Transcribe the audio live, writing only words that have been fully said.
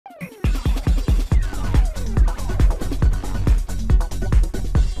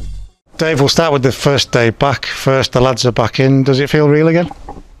Dave, we'll start with the first day back. First, the lads are back in. Does it feel real again?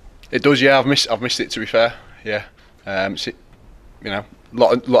 It does, yeah. I've missed it, to be fair. Yeah,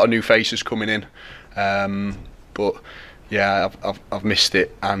 lot of new faces coming in, but yeah, I've missed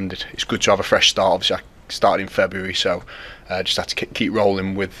it, and it's good to have a fresh start. Obviously, I started in February, so just had to keep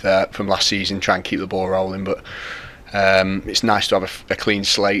rolling with from last season, try and keep the ball rolling. But it's nice to have a clean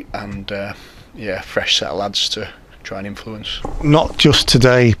slate and fresh set of lads to try and influence. Not just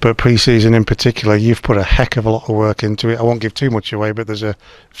today, but pre-season in particular, you've put a heck of a lot of work into it. I won't give too much away, but there's a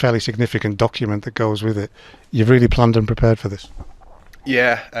fairly significant document that goes with it. You've really planned and prepared for this.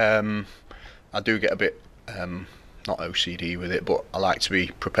 Yeah, I do get a bit not OCD with it, but I like to be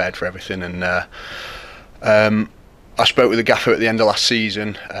prepared for everything. And I spoke with the gaffer at the end of last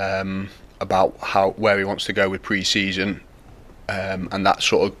season about where he wants to go with pre-season, and that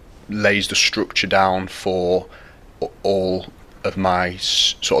sort of lays the structure down for all of my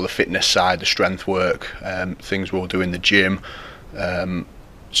sort of the fitness side, the strength work, things we'll do in the gym.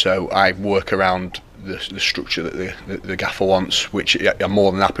 So I work around the structure that the gaffer wants, which I'm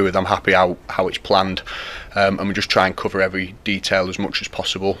more than happy with. I'm happy how it's planned, and we just try and cover every detail as much as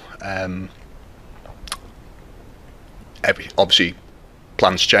possible. Obviously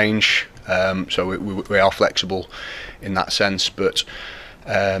plans change, so we are flexible in that sense, but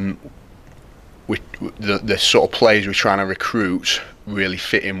the sort of players we're trying to recruit really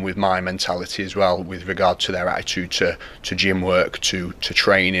fit in with my mentality as well, with regard to their attitude to gym work, to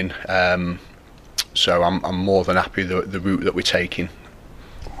training. So I'm more than happy the route that we're taking.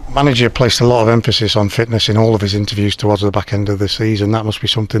 Manager placed a lot of emphasis on fitness in all of his interviews towards the back end of the season. That must be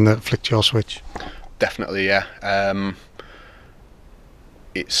something that flicked your switch. Definitely, yeah.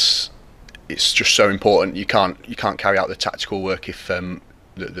 It's just so important. You can't carry out the tactical work if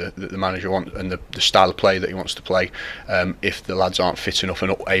the manager wants, and the style of play that he wants to play, if the lads aren't fit enough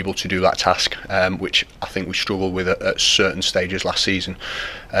and able to do that task, which I think we struggled with at certain stages last season.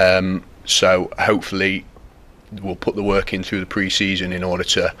 So hopefully we'll put the work in through the pre-season in order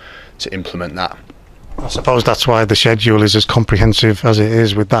to implement that. I suppose that's why the schedule is as comprehensive as it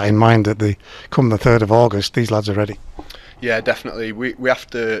is, with that in mind, that come the 3rd of August these lads are ready. Yeah, definitely. We have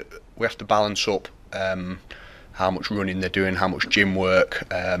to balance up how much running they're doing, how much gym work,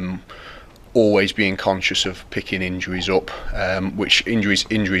 always being conscious of picking injuries up, which injuries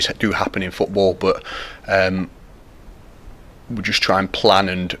do happen in football, but we just try and plan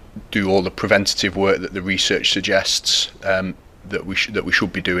and do all the preventative work that the research suggests that we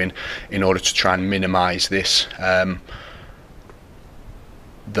should be doing in order to try and minimise this.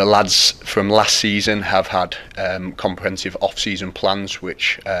 The lads from last season have had comprehensive off-season plans,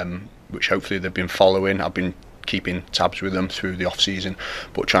 which hopefully they've been following. I've been keeping tabs with them through the off-season,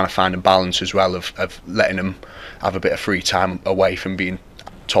 but trying to find a balance as well of letting them have a bit of free time away from being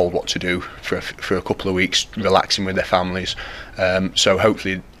told what to do for a couple of weeks, relaxing with their families. So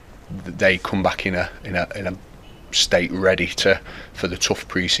hopefully they come back in a state ready for the tough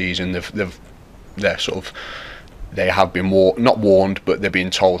pre-season. They have been not warned, but they're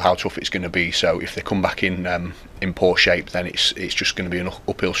being told how tough it's going to be. So if they come back in poor shape, then it's just going to be an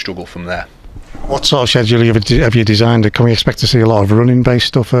uphill struggle from there. What sort of schedule have you designed? Can we expect to see a lot of running based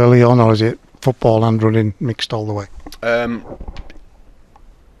stuff early on, or is it football and running mixed all the way?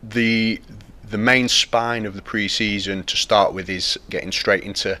 The main spine of the pre-season to start with is getting straight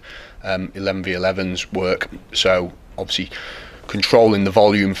into 11v11s work. So obviously controlling the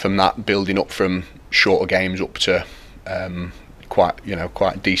volume from that, building up from shorter games up to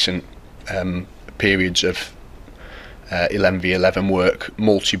quite decent periods of 11v11 work,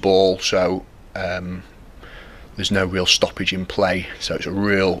 multi-ball, so there's no real stoppage in play, so it's a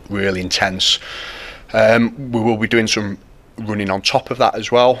real intense. We will be doing some running on top of that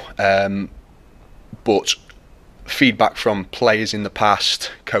as well, but feedback from players in the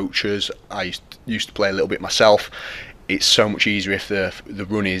past, coaches, I used to play a little bit myself, it's so much easier if the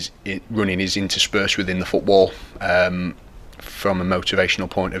running is interspersed within the football, from a motivational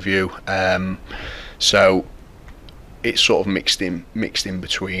point of view. So it's sort of mixed in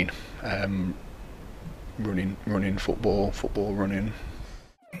between, running, football, running.